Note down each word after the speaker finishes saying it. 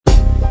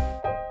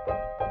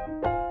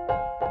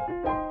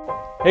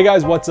Hey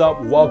guys, what's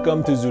up?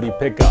 Welcome to Zuri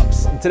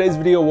Pickups. In today's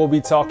video, we'll be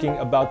talking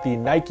about the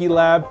Nike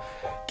Lab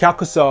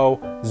Gyakusou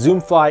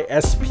Zoomfly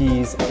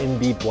SPs in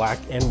the black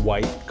and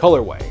white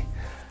colorway.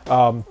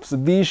 So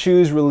these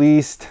shoes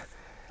released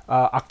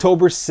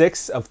October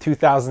 6th of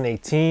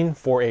 2018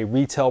 for a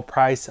retail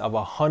price of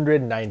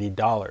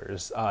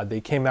 $190. They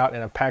came out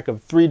in a pack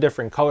of 3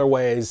 different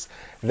colorways.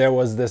 There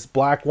was this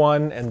black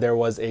one, and there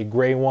was a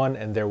gray one,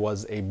 and there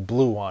was a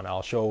blue one.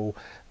 I'll show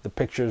the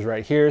pictures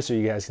right here so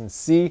you guys can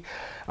see.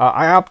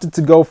 I opted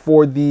to go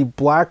for the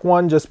black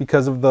one just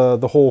because of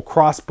the whole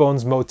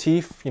crossbones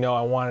motif. You know,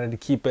 I wanted to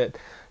keep it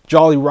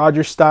Jolly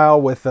Roger style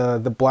with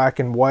the black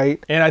and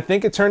white, and I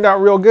think it turned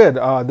out real good.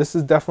 This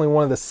is definitely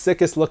one of the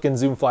sickest looking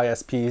Zoomfly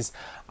SPs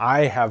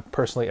I have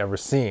personally ever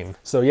seen.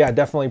 So yeah,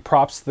 definitely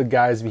props to the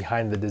guys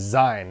behind the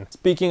design.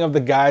 Speaking of the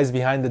guys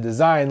behind the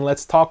design,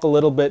 let's talk a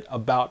little bit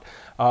about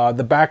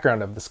the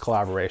background of this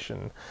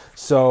collaboration.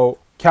 So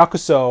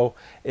Gyakusou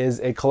is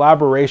a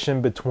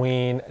collaboration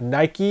between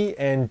Nike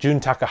and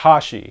Jun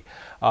Takahashi.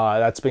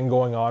 That's been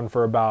going on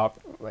for about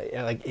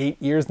like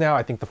 8 years now.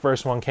 I think the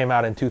first one came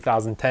out in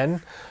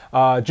 2010.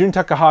 Jun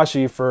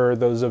Takahashi, for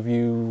those of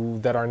you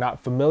that are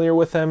not familiar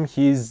with him,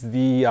 he's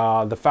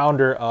the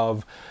founder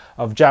of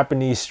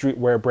Japanese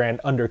streetwear brand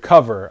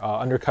Undercover.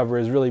 Undercover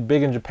is really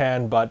big in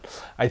Japan, but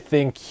I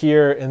think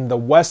here in the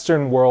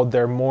Western world,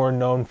 they're more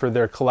known for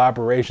their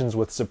collaborations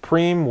with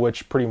Supreme,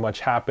 which pretty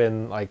much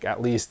happen like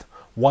at least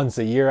once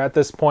a year at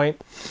this point.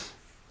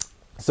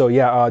 So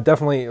yeah,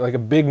 definitely like a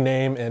big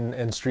name in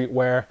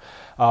streetwear.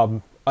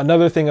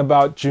 Another thing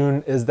about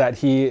Jun is that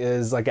he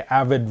is like an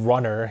avid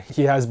runner.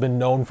 He has been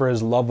known for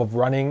his love of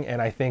running,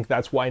 and I think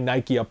that's why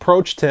Nike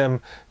approached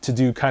him to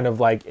do kind of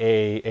like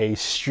a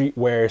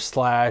streetwear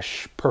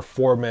slash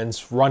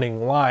performance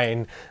running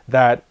line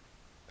that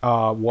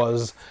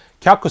was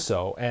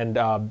Gyakusou. And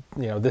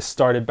you know, this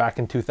started back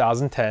in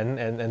 2010,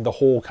 and the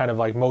whole kind of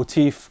like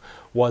motif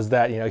was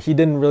that, you know, he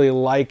didn't really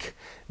like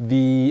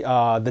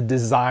the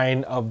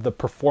design of the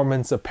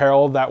performance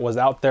apparel that was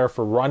out there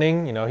for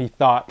running. You know, he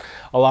thought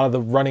a lot of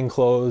the running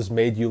clothes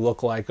made you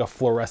look like a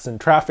fluorescent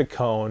traffic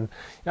cone.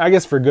 I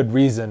guess for good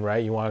reason,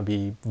 right? You want to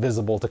be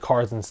visible to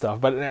cars and stuff.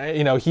 But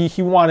you know,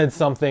 he wanted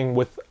something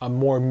with a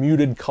more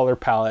muted color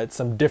palette,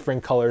 some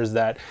different colors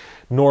that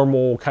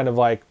normal kind of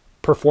like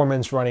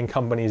performance running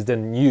companies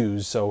didn't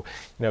use. So,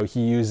 you know,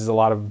 he uses a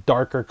lot of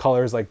darker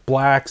colors like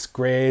blacks,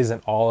 grays,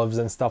 and olives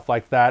and stuff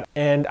like that.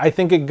 And I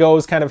think it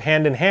goes kind of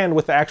hand in hand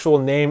with the actual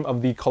name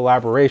of the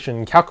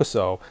collaboration,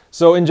 Gyakusou.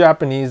 So in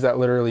Japanese, that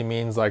literally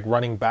means like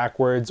running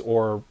backwards,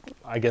 or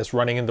I guess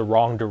running in the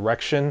wrong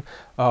direction.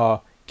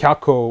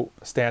 Gyaku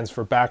stands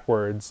for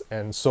backwards,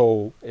 and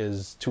so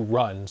is to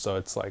run. So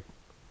it's like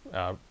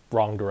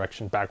wrong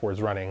direction,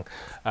 backwards running.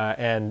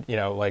 And you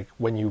know, like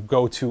when you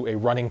go to a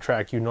running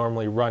track, you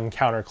normally run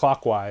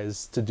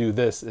counterclockwise. To do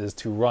this is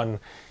to run,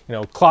 you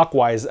know,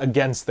 clockwise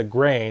against the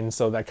grain.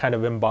 So that kind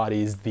of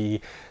embodies the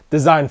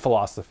design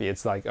philosophy.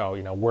 It's like, oh,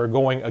 you know, we're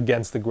going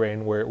against the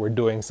grain, we're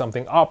doing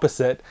something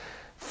opposite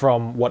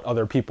from what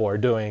other people are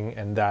doing,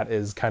 and that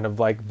is kind of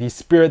like the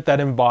spirit that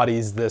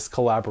embodies this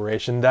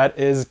collaboration. That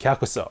is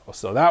Gyakusou.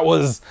 So that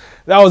was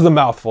a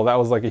mouthful. That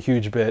was like a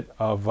huge bit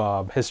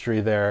of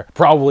history there,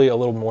 probably a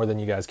little more than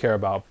you guys care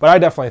about, but I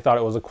definitely thought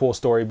it was a cool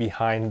story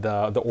behind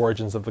the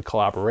origins of the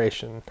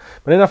collaboration.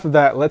 But enough of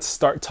that, let's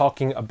start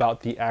talking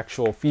about the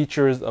actual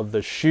features of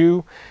the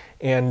shoe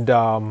and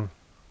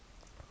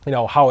you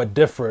know, how it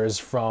differs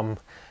from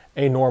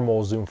a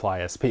normal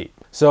Zoomfly SP.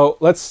 So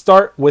let's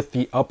start with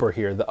the upper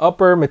here. The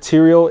upper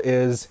material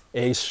is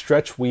a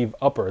stretch weave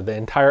upper. The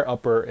entire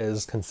upper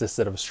is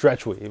consisted of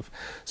stretch weave.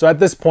 So at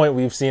this point,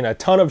 we've seen a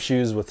ton of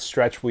shoes with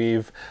stretch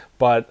weave,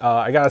 but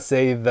I gotta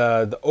say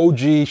the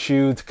OG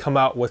shoe to come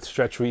out with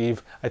stretch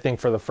weave, I think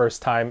for the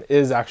first time,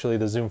 is actually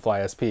the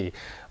Zoomfly SP.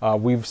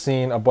 We've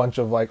seen a bunch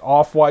of like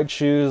off-white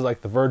shoes,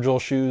 like the Virgil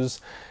shoes,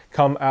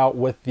 come out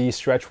with the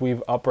stretch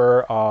weave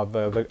upper.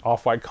 The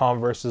off-white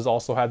Converses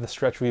also had the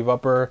stretch weave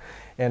upper,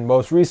 and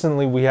most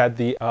recently we had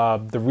the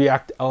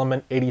React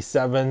Element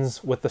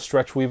 87s with the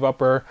stretch weave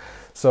upper.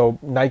 So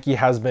Nike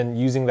has been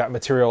using that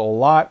material a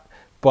lot,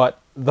 but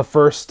the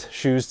first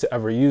shoes to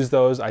ever use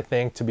those, I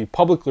think, to be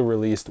publicly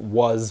released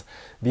was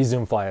the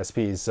Zoomfly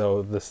SPs.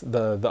 So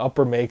the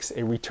upper makes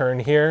a return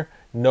here.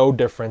 No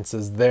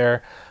differences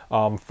there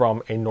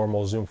from a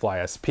normal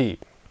Zoomfly SP.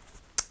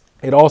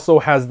 It also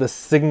has the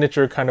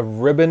signature kind of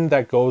ribbon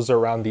that goes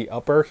around the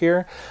upper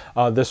here.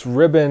 This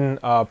ribbon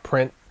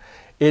print,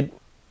 it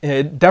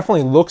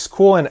definitely looks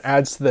cool and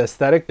adds to the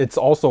aesthetic. It's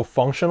also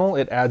functional.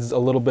 It adds a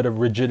little bit of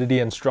rigidity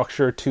and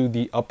structure to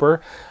the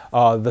upper.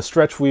 The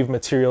stretch weave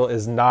material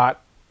is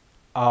not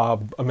a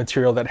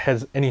material that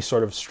has any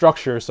sort of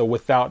structure, so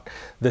without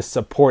this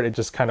support, it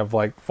just kind of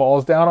like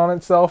falls down on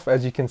itself,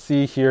 as you can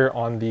see here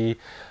on the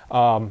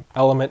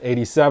Element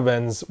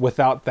 87s.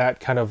 Without that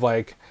kind of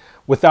like,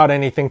 without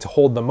anything to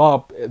hold them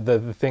up,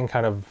 the thing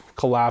kind of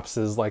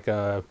collapses like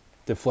a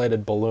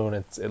deflated balloon.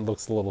 It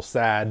looks a little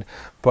sad,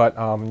 but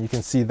you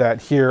can see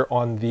that here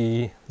on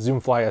the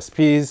Zoomfly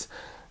SPs.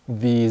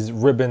 these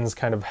ribbons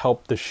kind of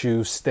help the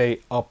shoe stay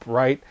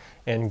upright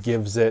and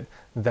gives it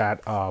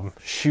that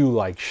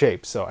shoe-like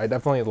shape. So I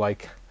definitely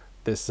like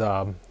this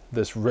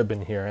this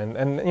ribbon here,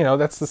 and you know,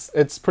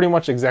 it's pretty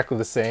much exactly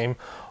the same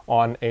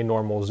on a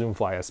normal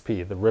Zoomfly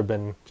SP. The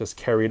ribbon just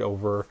carried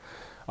over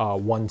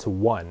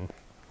 1-to-1.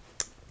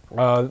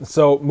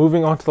 So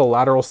moving on to the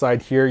lateral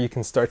side here, you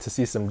can start to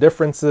see some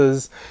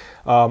differences.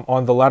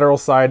 On the lateral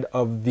side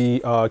of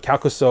the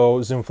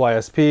Gyakusou Zoomfly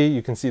SP,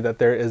 you can see that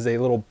there is a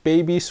little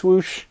baby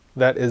swoosh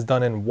that is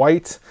done in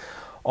white.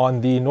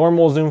 On the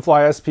normal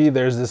Zoomfly SP,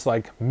 there's this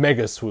like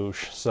mega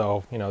swoosh.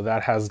 So, you know,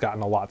 that has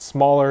gotten a lot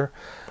smaller.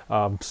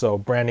 So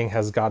branding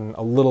has gotten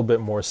a little bit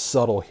more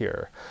subtle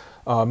here.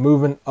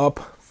 Moving up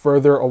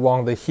further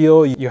along the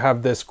heel, you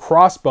have this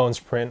crossbones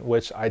print,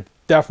 which I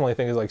definitely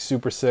think is like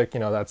super sick. You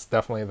know, that's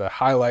definitely the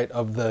highlight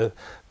of the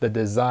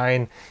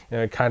design. You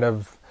know, it kind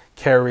of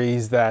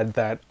carries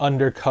that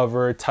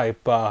undercover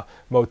type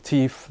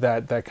motif,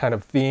 that kind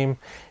of theme,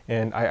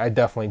 and I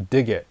definitely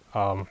dig it.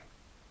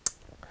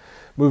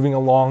 Moving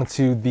along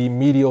to the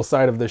medial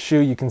side of the shoe,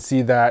 you can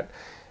see that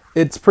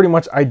it's pretty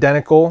much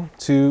identical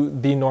to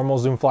the normal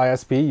Zoomfly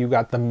SP. You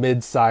got the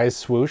mid-size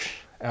swoosh,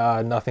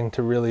 nothing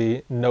to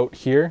really note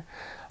here.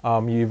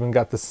 You even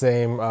got the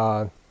same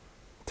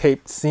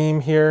taped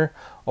seam here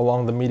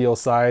along the medial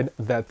side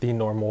that the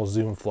normal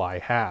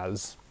Zoomfly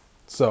has.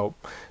 So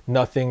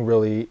nothing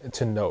really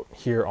to note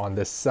here on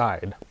this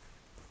side.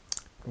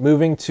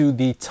 Moving to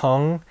the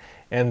tongue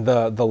and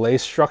the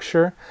lace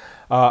structure,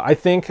 I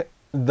think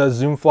the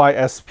Zoomfly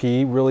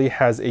SP really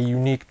has a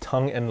unique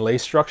tongue and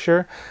lace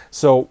structure.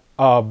 So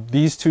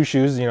these two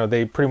shoes, you know,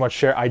 they pretty much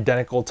share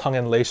identical tongue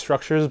and lace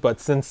structures, but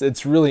since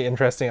it's really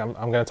interesting, I'm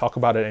going to talk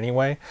about it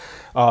anyway.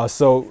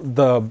 So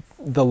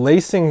the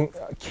lacing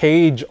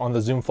cage on the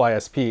Zoomfly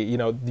SP, you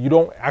know, you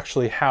don't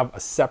actually have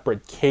a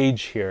separate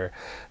cage here.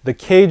 The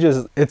cage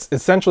it's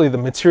essentially the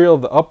material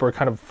of the upper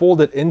kind of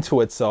folded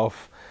into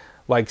itself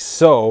like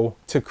so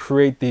to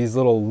create these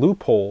little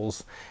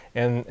loopholes,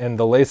 and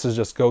the laces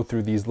just go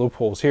through these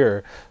loopholes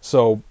here.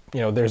 So, you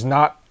know, there's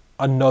not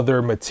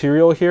another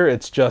material here.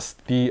 It's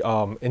just the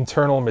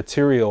internal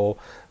material,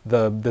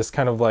 this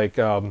kind of like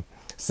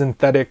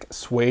synthetic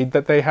suede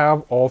that they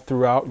have all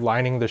throughout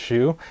lining the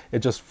shoe. It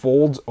just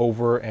folds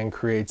over and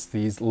creates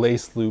these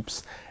lace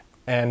loops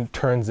and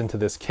turns into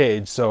this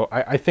cage. So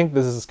I think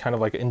this is kind of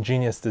like an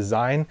ingenious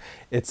design.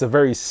 It's a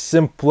very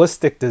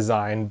simplistic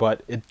design,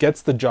 but it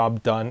gets the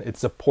job done. It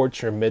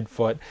supports your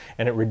midfoot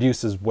and it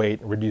reduces weight,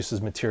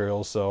 reduces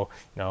materials. So,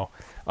 you know,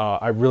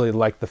 I really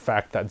like the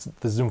fact that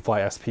the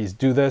Zoomfly SPs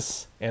do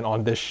this. And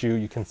on this shoe,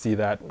 you can see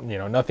that, you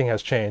know, nothing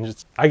has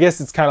changed. I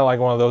guess it's kind of like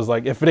one of those,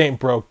 like, if it ain't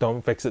broke,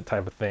 don't fix it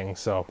type of thing.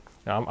 So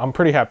I'm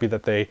pretty happy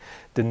that they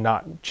did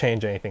not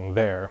change anything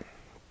there.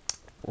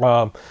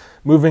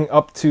 Moving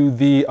up to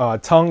the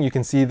tongue, you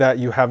can see that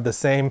you have the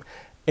same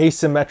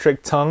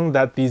asymmetric tongue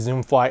that the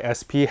Zoomfly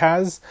SP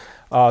has.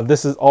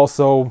 This is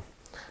also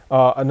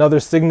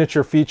another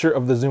signature feature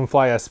of the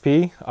Zoomfly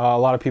SP. A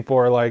lot of people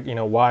are like, you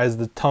know, why is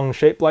the tongue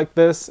shaped like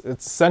this?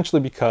 It's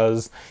essentially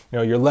because, you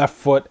know, your left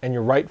foot and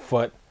your right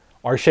foot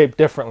are shaped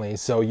differently,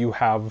 so you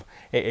have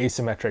a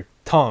asymmetric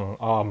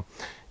tongue.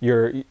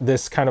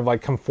 This kind of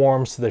like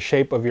conforms to the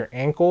shape of your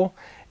ankle,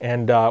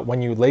 and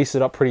when you lace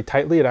it up pretty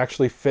tightly, it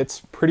actually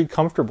fits pretty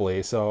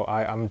comfortably. So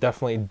I'm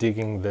definitely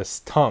digging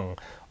this tongue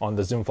on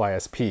the Zoomfly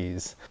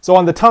SPs. So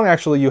on the tongue,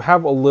 actually, you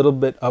have a little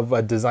bit of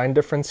a design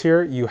difference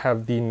here. You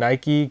have the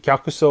Nike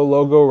Gyakusou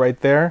logo right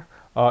there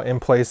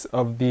in place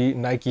of the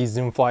Nike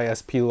Zoomfly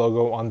SP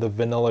logo on the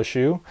vanilla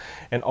shoe.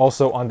 And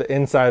also on the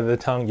inside of the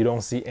tongue, you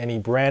don't see any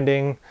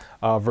branding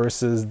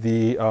versus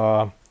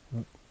the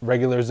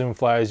regular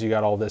Zoomflies. You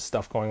got all this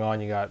stuff going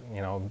on. You got,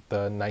 you know,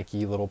 the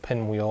Nike little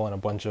pinwheel and a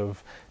bunch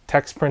of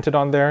text printed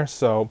on there.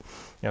 So,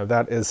 you know,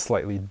 that is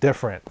slightly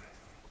different.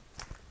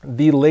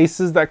 The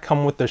laces that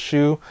come with the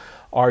shoe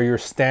are your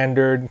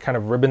standard kind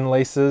of ribbon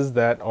laces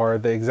that are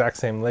the exact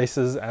same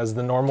laces as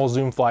the normal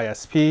Zoomfly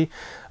SP.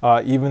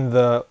 Even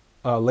the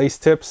lace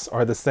tips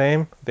are the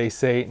same. They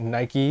say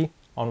Nike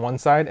on one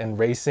side and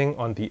racing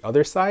on the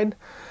other side.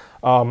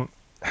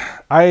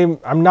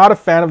 I'm not a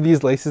fan of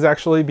these laces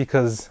actually,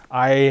 because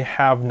I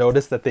have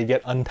noticed that they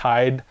get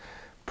untied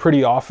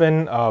pretty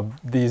often.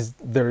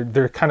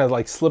 They're kind of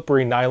like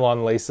slippery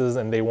nylon laces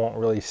and they won't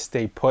really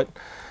stay put.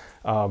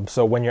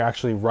 So when you're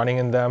actually running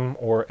in them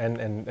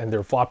and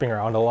they're flopping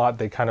around a lot,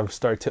 they kind of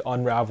start to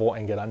unravel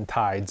and get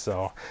untied.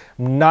 So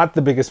not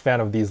the biggest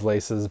fan of these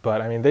laces, but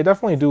I mean, they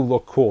definitely do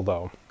look cool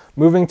though.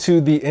 Moving to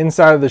the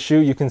inside of the shoe,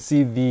 you can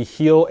see the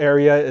heel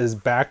area is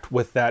backed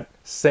with that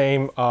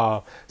same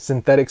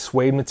synthetic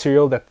suede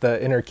material that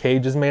the inner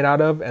cage is made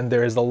out of, and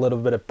there is a little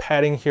bit of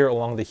padding here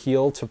along the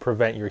heel to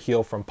prevent your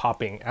heel from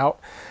popping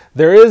out.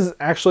 There is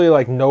actually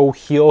like no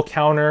heel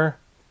counter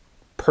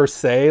per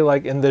se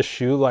like in this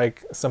shoe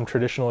like some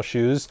traditional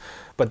shoes,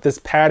 but this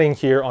padding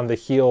here on the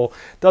heel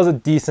does a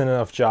decent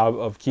enough job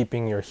of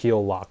keeping your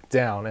heel locked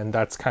down, and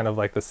that's kind of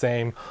like the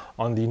same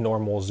on the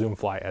normal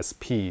Zoomfly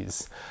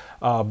SPs.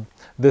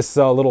 This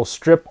little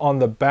strip on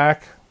the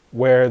back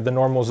where the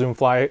normal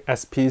Zoomfly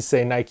SPs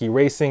say Nike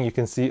Racing, you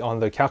can see on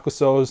the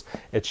Gyakusous,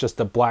 it's just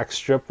a black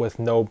strip with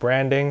no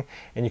branding.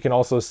 And you can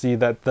also see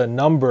that the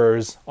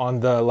numbers on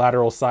the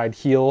lateral side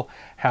heel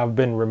have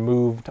been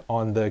removed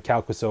on the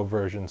Gyakusou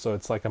version. So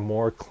it's like a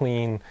more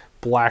clean,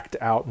 blacked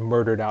out,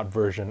 murdered out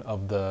version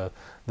of the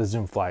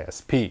Zoomfly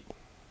SP.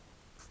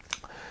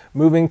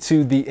 Moving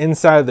to the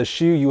inside of the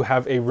shoe, you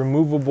have a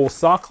removable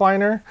sock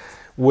liner,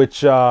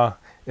 which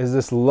is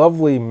this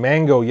lovely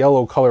mango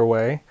yellow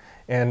colorway.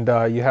 And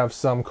you have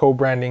some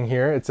co-branding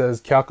here. It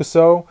says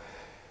Gyakusou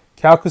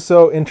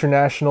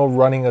International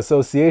Running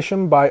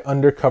Association by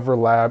Undercover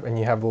Lab, and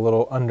you have the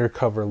little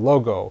Undercover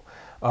logo.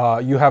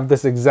 You have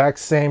this exact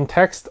same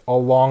text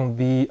along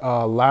the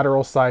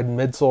lateral side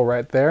midsole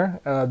right there.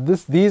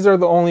 These are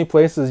the only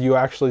places you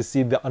actually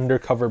see the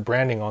Undercover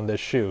branding on this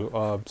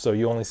shoe. So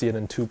you only see it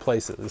in 2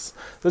 places.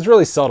 So it's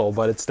really subtle,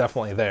 but it's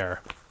definitely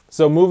there.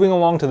 So moving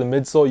along to the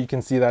midsole, you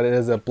can see that it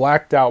is a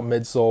blacked out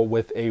midsole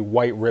with a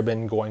white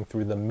ribbon going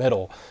through the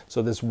middle.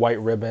 So this white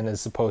ribbon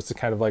is supposed to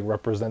kind of like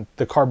represent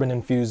the carbon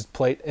infused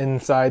plate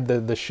inside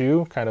the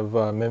shoe, kind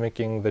of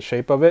mimicking the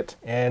shape of it.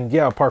 And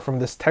yeah, apart from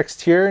this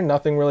text here,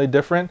 nothing really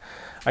different.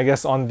 I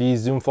guess on the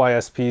Zoomfly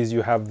SPs,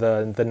 you have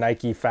the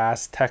Nike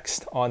Fast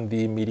text on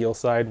the medial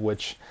side,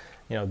 which,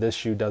 you know, this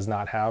shoe does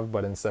not have,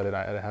 but instead it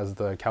has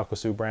the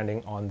Gyakusou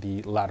branding on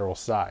the lateral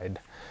side.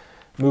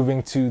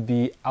 Moving to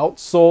the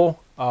outsole,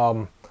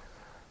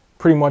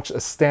 pretty much a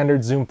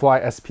standard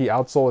Zoomfly SP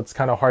outsole. It's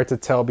kind of hard to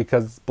tell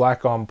because it's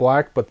black on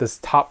black, but this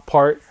top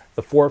part,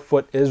 the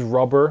forefoot, is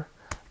rubber,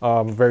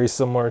 very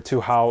similar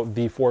to how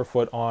the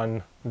forefoot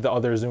on the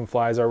other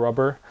Zoomflies are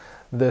rubber.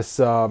 This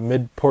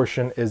mid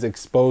portion is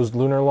exposed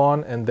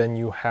Lunarlon, and then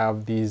you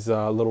have these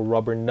little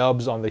rubber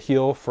nubs on the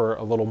heel for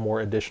a little more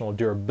additional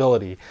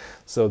durability.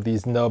 So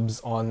these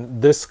nubs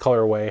on this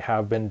colorway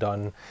have been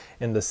done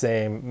in the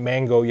same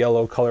mango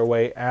yellow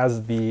colorway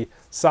as the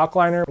sock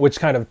liner, which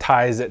kind of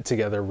ties it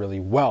together really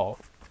well.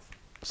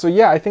 So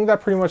yeah, I think that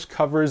pretty much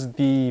covers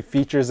the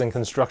features and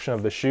construction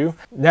of the shoe.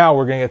 Now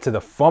we're gonna get to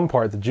the fun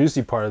part, the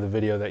juicy part of the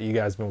video that you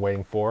guys have been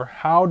waiting for.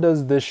 How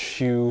does this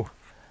shoe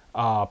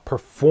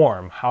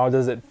perform? How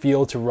does it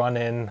feel to run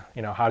in?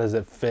 You know, how does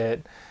it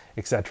fit,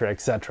 etc.,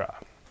 etc.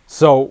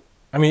 So,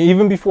 I mean,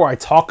 even before I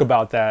talk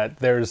about that,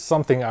 there's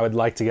something I would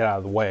like to get out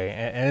of the way,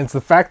 and it's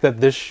the fact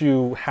that this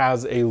shoe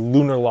has a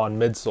Lunarlon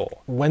midsole.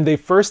 When they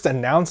first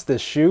announced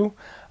this shoe,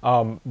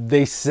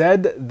 they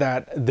said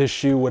that this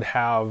shoe would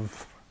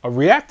have a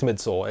React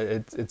midsole.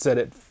 It said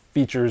it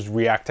features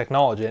React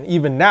technology, and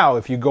even now,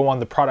 if you go on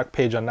the product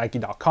page on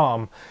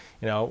Nike.com,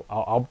 you know,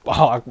 I'll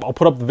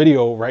put up the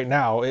video right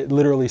now. It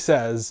literally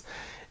says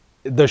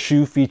the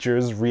shoe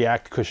features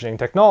React cushioning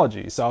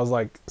technology. So I was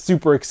like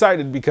super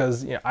excited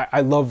because, you know,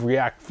 I love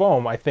React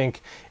foam. I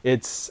think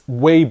it's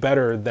way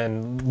better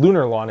than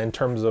Lunarlon in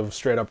terms of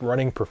straight up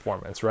running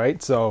performance,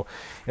 right? So,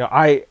 you know,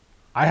 I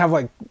have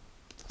like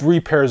 3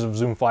 pairs of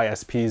Zoomfly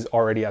SPs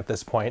already at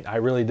this point. I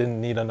really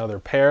didn't need another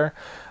pair.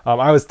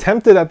 I was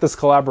tempted at this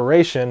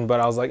collaboration,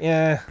 but I was like,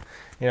 yeah,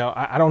 you know,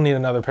 I don't need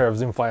another pair of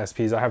Zoomfly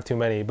SPs. I have too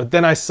many. But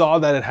then I saw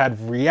that it had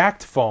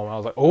React foam. I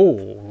was like,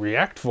 oh,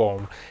 React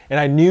foam. And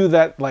I knew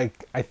that,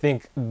 like, I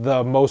think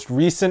the most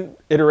recent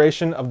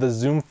iteration of the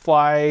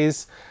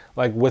Zoomflies,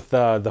 like with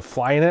the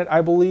Flyknit,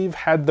 I believe,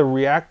 had the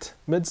React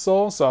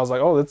midsole. So I was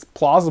like, oh, that's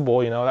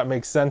plausible. You know, that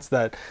makes sense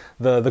that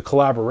the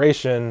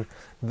collaboration,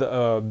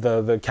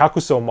 the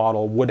Gyakusou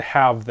model would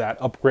have that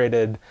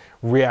upgraded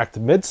React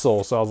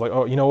midsole. So I was like,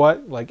 oh, you know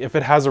what? Like, if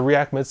it has a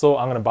React midsole,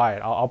 I'm gonna buy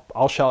it.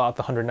 I'll shell out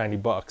the 190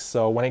 bucks.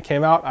 So when it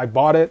came out, I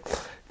bought it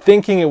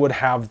thinking it would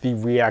have the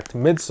React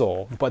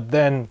midsole. But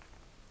then,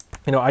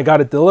 you know, I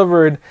got it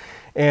delivered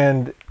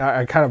and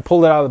I kind of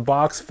pulled it out of the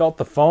box, felt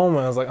the foam,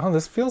 and I was like, oh,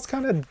 this feels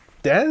kind of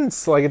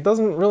dense. Like, it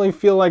doesn't really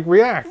feel like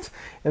React.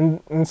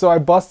 And so I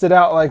busted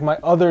out like my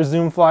other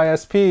Zoomfly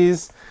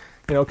SPs,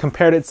 you know,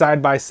 compared it side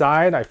by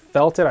side. I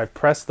felt it, I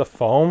pressed the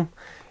foam,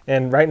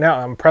 and right now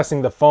I'm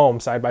pressing the foam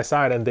side by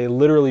side, and they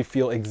literally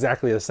feel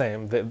exactly the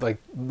same. Like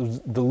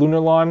the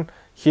Lunarlon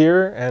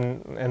here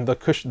and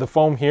the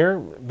foam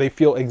here, they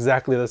feel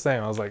exactly the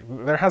same. I was like,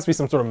 there has to be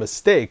some sort of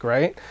mistake,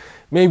 right?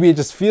 Maybe it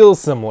just feels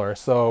similar.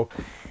 So,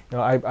 you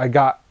know, I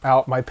got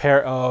out my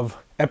pair of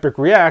Epic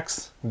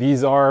Reacts.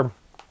 These are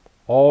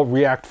all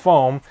React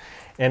foam,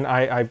 and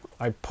I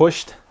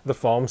pushed the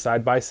foam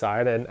side by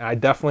side, and I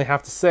definitely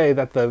have to say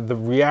that the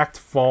React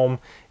foam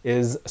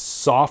is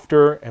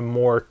softer and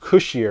more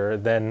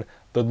cushier than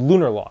the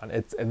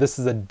Lunarlon. This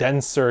is a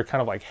denser,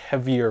 kind of like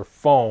heavier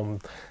foam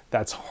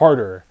that's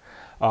harder,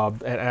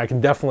 and I can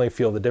definitely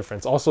feel the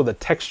difference. Also, the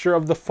texture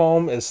of the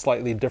foam is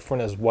slightly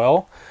different as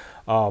well,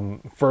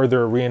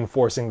 further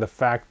reinforcing the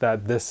fact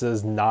that this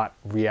is not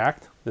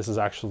React. This is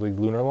actually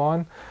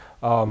Lunarlon.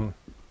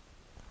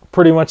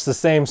 Pretty much the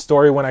same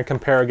story when I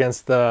compare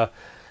against the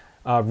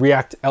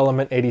React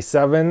Element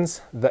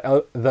 87s.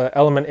 The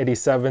Element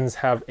 87s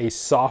have a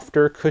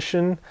softer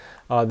cushion.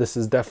 This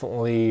is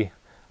definitely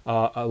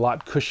a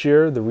lot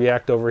cushier. The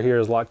React over here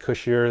is a lot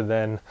cushier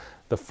than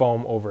the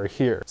foam over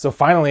here. So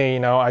finally, you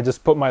know, I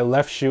just put my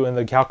left shoe in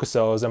the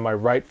Gyakusous and my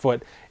right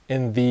foot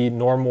in the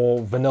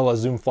normal vanilla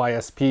Zoomfly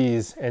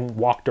SPs and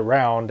walked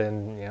around,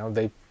 and you know,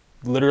 they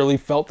literally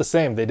felt the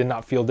same. They did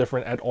not feel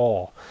different at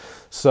all.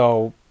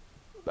 So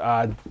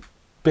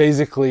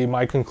basically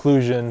my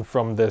conclusion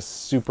from this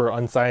super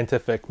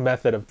unscientific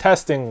method of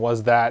testing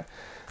was that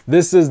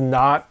this is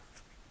not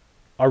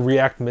a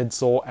React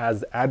midsole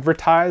as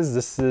advertised.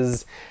 This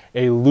is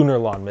a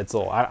Lunarlon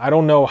midsole. I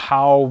don't know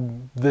how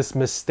this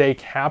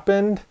mistake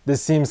happened.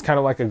 This seems kind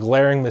of like a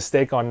glaring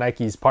mistake on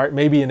Nike's part.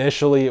 Maybe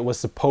initially it was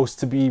supposed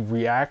to be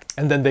React,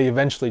 and then they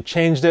eventually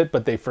changed it,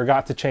 but they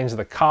forgot to change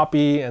the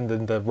copy, and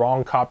then the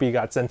wrong copy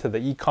got sent to the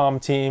e-com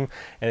team,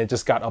 and it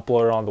just got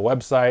uploaded on the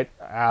website.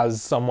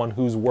 As someone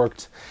who's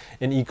worked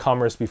in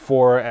e-commerce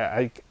before,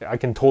 I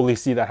can totally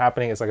see that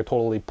happening. It's like a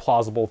totally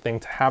plausible thing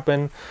to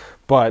happen.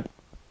 But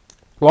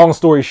long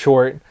story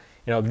short,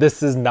 you know,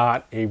 this is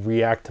not a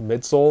React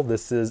midsole.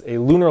 This is a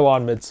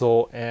Lunarlon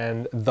midsole,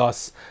 and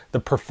thus the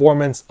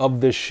performance of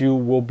this shoe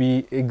will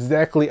be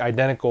exactly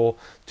identical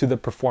to the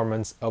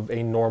performance of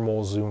a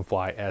normal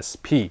Zoomfly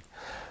SP.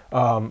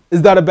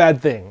 Is that a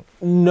bad thing?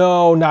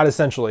 No, not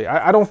essentially.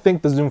 I don't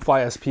think the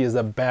Zoomfly SP is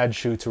a bad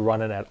shoe to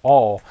run in at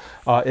all.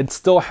 It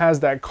still has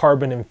that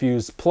carbon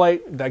infused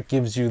plate that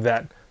gives you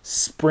that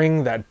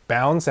spring, that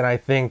bounce, and I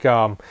think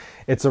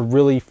it's a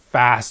really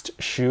fast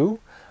shoe.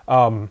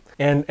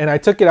 And I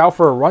took it out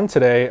for a run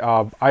today.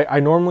 I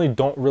normally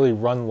don't really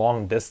run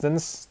long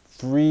distance.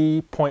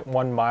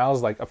 3.1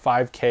 miles, like a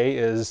 5K,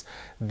 is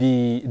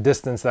the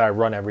distance that I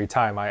run every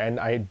time.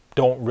 I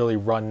don't really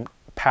run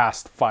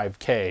past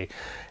 5K.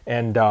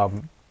 And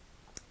you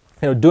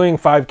know, doing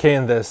 5K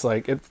in this,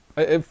 like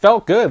it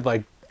felt good.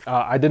 Like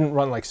I didn't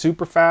run like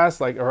super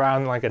fast, like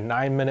around like a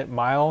 9-minute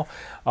mile.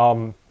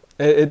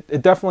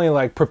 It definitely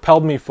like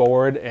propelled me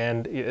forward,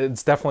 and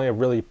it's definitely a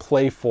really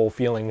playful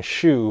feeling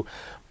shoe.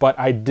 But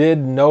I did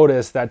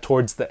notice that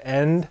towards the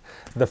end,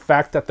 the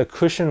fact that the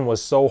cushion was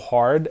so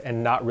hard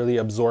and not really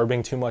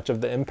absorbing too much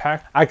of the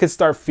impact, I could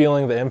start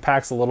feeling the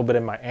impacts a little bit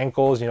in my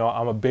ankles. You know,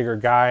 I'm a bigger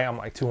guy. I'm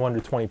like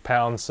 220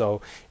 pounds. So,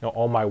 you know,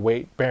 all my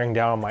weight bearing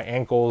down on my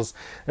ankles.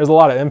 There's a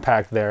lot of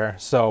impact there.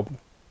 So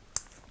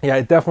yeah,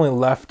 it definitely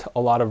left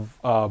a lot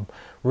of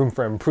room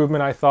for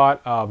improvement, I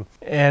thought.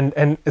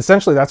 And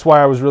essentially that's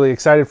why I was really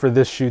excited for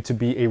this shoe to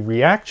be a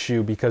React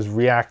shoe, because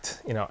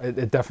React, you know,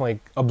 it definitely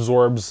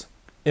absorbs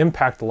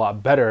impact a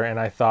lot better, and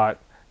I thought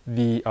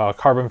the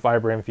carbon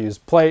fiber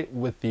infused plate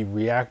with the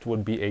React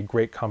would be a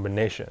great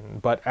combination.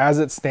 But as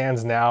it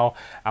stands now,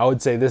 I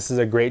would say this is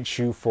a great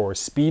shoe for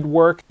speed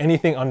work.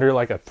 Anything under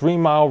like a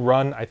 3-mile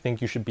run, I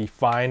think you should be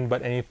fine,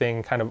 but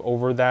anything kind of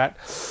over that,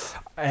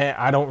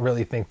 I don't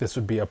really think this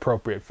would be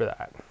appropriate for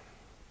that.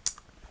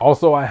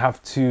 Also, I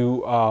have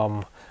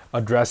to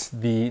address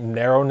the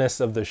narrowness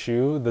of the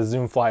shoe. The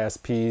Zoomfly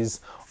SPs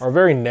are a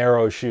very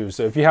narrow shoe.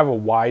 So if you have a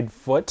wide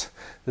foot,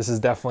 this is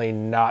definitely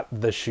not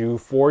the shoe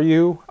for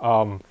you.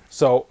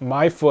 So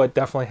my foot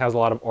definitely has a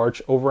lot of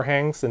arch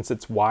overhang since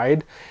it's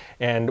wide.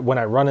 And when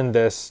I run in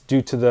this,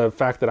 due to the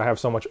fact that I have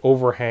so much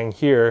overhang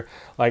here,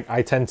 like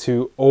I tend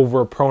to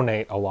over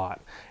pronate a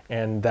lot.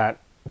 And that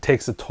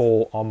takes a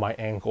toll on my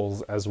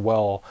ankles as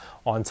well,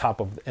 on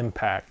top of the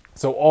impact.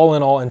 So all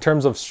in all, in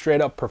terms of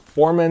straight up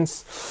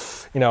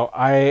performance, you know,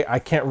 I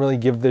can't really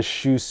give this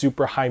shoe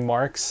super high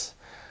marks.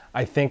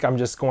 I think I'm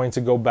just going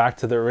to go back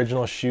to the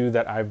original shoe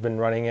that I've been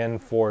running in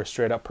for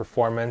straight up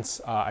performance.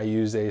 I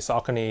use a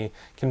Saucony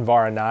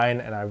Kinvara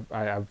 9, and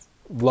I've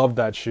loved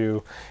that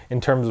shoe. In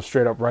terms of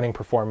straight up running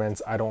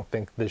performance, I don't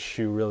think this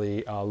shoe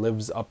really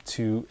lives up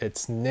to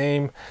its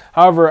name.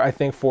 However, I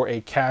think for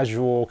a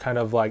casual kind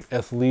of like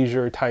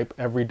athleisure type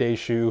everyday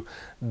shoe,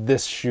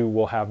 this shoe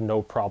will have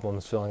no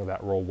problems filling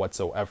that role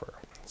whatsoever.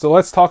 So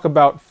let's talk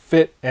about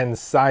fit and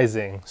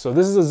sizing. So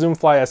this is a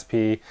Zoomfly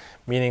SP,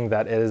 meaning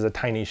that it is a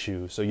tiny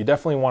shoe. So you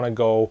definitely want to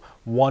go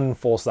one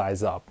full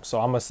size up.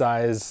 So I'm a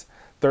size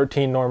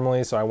 13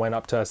 normally, so I went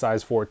up to a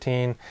size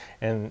 14,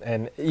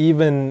 and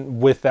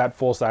even with that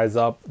full size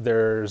up,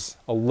 there's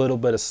a little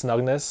bit of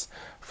snugness.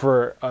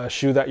 For a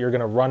shoe that you're going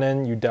to run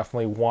in, you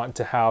definitely want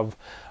to have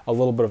a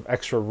little bit of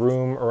extra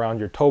room around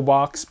your toe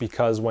box,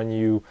 because when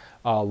you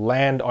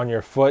land on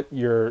your foot,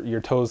 your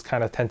toes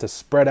kind of tend to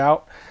spread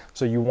out.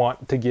 So you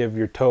want to give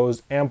your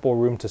toes ample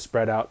room to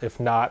spread out. If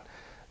not,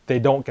 they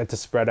don't get to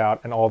spread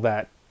out, and all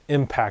that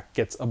impact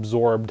gets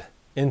absorbed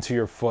into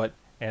your foot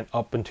and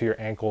up into your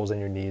ankles and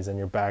your knees and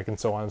your back and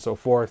so on and so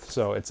forth.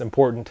 So it's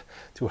important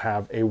to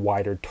have a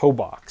wider toe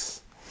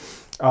box.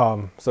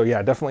 So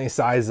yeah, definitely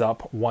size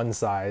up one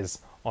size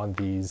on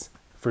these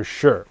for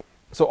sure.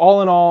 So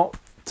all in all,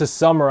 to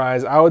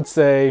summarize, I would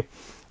say,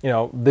 you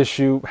know, this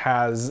shoe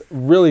has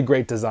really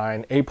great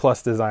design, A+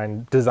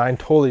 design. Design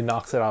totally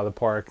knocks it out of the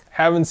park.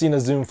 Haven't seen a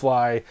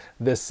Zoomfly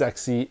this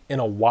sexy in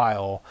a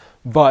while,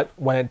 but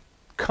when it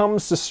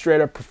comes to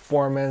straight up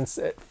performance,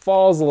 it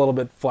falls a little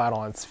bit flat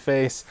on its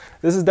face.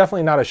 This is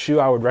definitely not a shoe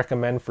I would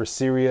recommend for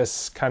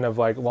serious kind of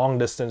like long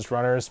distance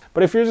runners.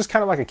 But if you're just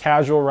kind of like a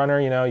casual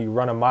runner, you know, you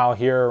run a mile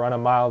here, run a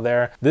mile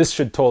there, this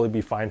should totally be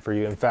fine for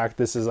you. In fact,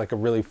 this is like a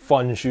really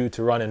fun shoe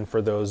to run in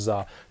for those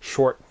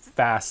short,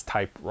 fast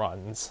type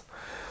runs.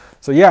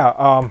 So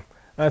yeah,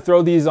 I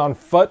throw these on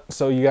foot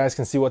so you guys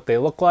can see what they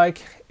look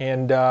like.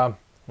 And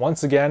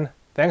once again,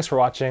 thanks for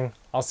watching.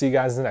 I'll see you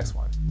guys in the next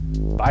one.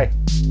 Bye.